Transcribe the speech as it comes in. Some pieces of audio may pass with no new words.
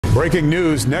Breaking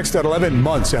news next at 11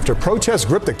 months after protests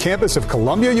gripped the campus of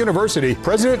Columbia University.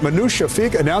 President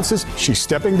Shafiq announces she's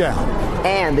stepping down.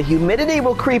 And the humidity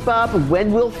will creep up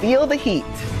when we'll feel the heat.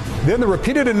 Then the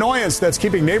repeated annoyance that's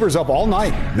keeping neighbors up all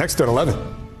night. Next at 11.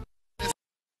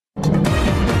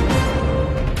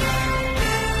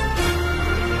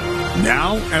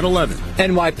 Now at 11.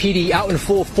 NYPD out in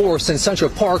full force in Central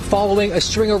Park following a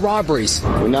string of robberies.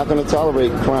 We're not going to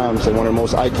tolerate crimes at one of the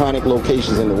most iconic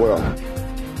locations in the world.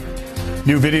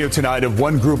 New video tonight of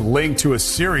one group linked to a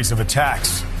series of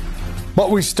attacks. But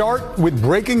we start with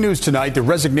breaking news tonight, the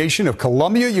resignation of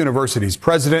Columbia University's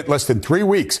president less than 3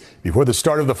 weeks before the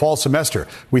start of the fall semester.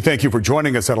 We thank you for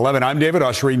joining us at 11. I'm David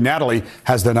Ushery. Natalie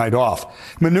has the night off.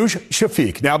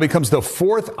 Shafiq now becomes the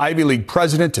fourth Ivy League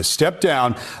president to step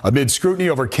down amid scrutiny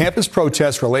over campus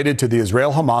protests related to the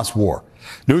Israel-Hamas war.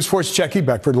 News Force Jackie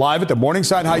Beckford live at the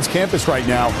Morningside Heights campus right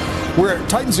now, where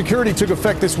tightened security took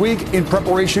effect this week in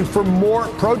preparation for more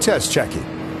protests. Jackie.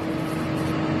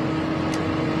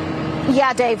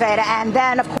 Yeah, David, and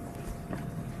then, of course.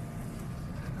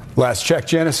 Last check,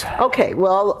 Janice. Okay,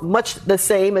 well, much the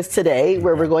same as today,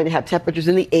 where we're going to have temperatures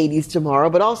in the 80s tomorrow,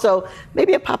 but also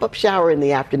maybe a pop-up shower in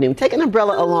the afternoon. Take an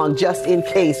umbrella along just in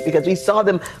case, because we saw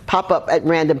them pop up at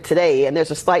random today, and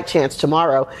there's a slight chance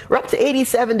tomorrow. We're up to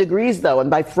 87 degrees, though, and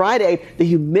by Friday, the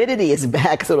humidity is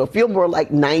back, so it'll feel more like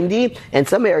 90, and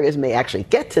some areas may actually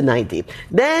get to 90.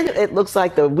 Then it looks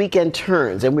like the weekend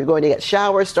turns, and we're going to get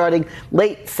showers starting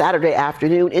late Saturday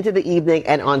afternoon into the evening,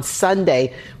 and on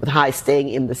Sunday, with highs staying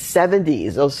in the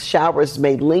 70s. Those showers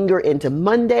may linger into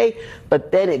Monday,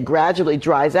 but then it gradually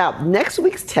dries out. Next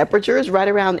week's temperature is right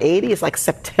around 80. It's like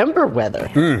September weather.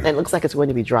 And it looks like it's going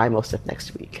to be dry most of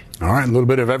next week. All right, a little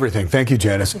bit of everything. Thank you,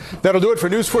 Janice. That'll do it for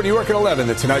News 4 New York at 11.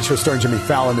 The Tonight Show starring Jimmy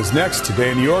Fallon is next.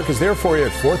 Today in New York is there for you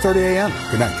at 4:30 a.m.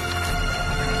 Good night.